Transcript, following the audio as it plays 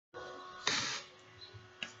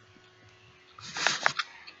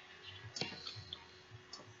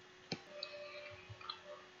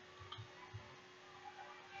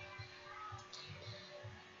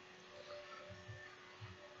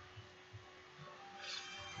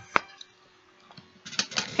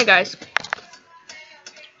Hey guys.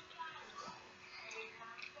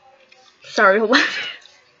 Sorry, hold on.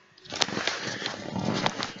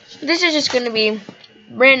 This is just gonna be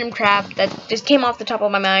random crap that just came off the top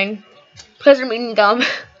of my mind because I'm eating gum.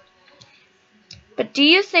 But do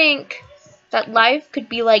you think that life could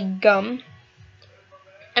be like gum?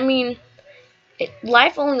 I mean,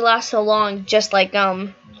 life only lasts so long, just like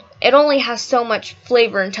gum. It only has so much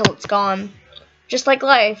flavor until it's gone. Just like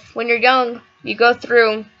life, when you're young, you go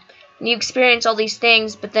through and you experience all these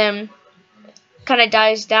things, but then kind of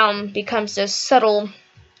dies down, becomes this subtle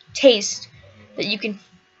taste that you can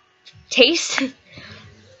taste.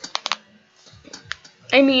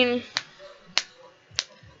 I mean,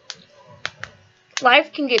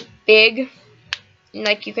 life can get big, and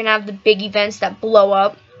like you can have the big events that blow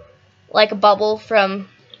up, like a bubble from,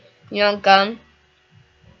 gum.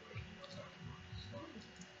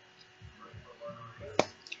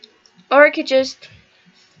 Or it could just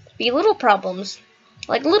be little problems,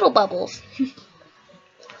 like little bubbles.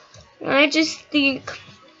 I just think,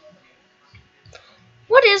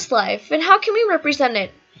 what is life, and how can we represent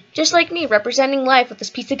it? Just like me representing life with this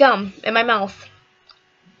piece of gum in my mouth.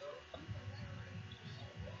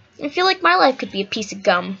 I feel like my life could be a piece of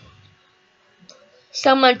gum.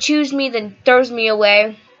 Someone chews me, then throws me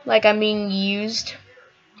away like I'm being used.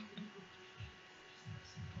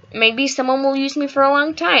 Maybe someone will use me for a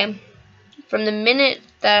long time. From the minute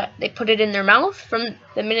that they put it in their mouth, from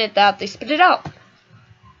the minute that they spit it out.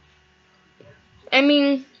 I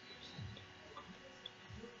mean,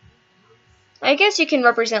 I guess you can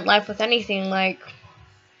represent life with anything, like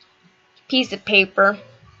a piece of paper,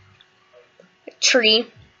 a tree,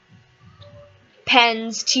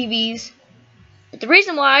 pens, TVs. But the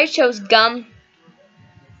reason why I chose gum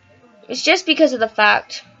is just because of the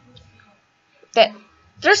fact that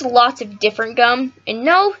there's lots of different gum, and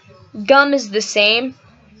no gum is the same.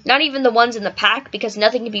 Not even the ones in the pack, because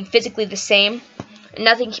nothing can be physically the same, and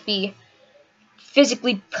nothing can be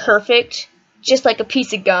physically perfect, just like a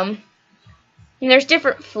piece of gum. And there's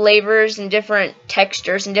different flavors and different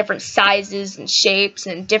textures and different sizes and shapes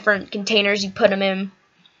and different containers you put them in.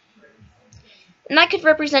 And that could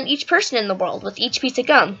represent each person in the world with each piece of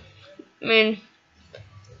gum. I mean,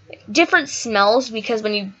 different smells, because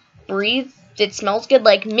when you breathe, it smells good,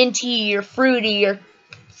 like minty or fruity or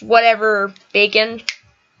whatever, bacon,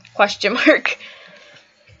 question mark.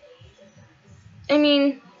 I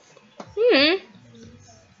mean,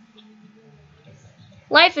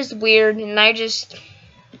 life is weird, and I just,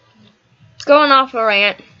 going off a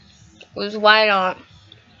rant was why not.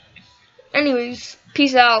 Anyways,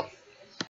 peace out.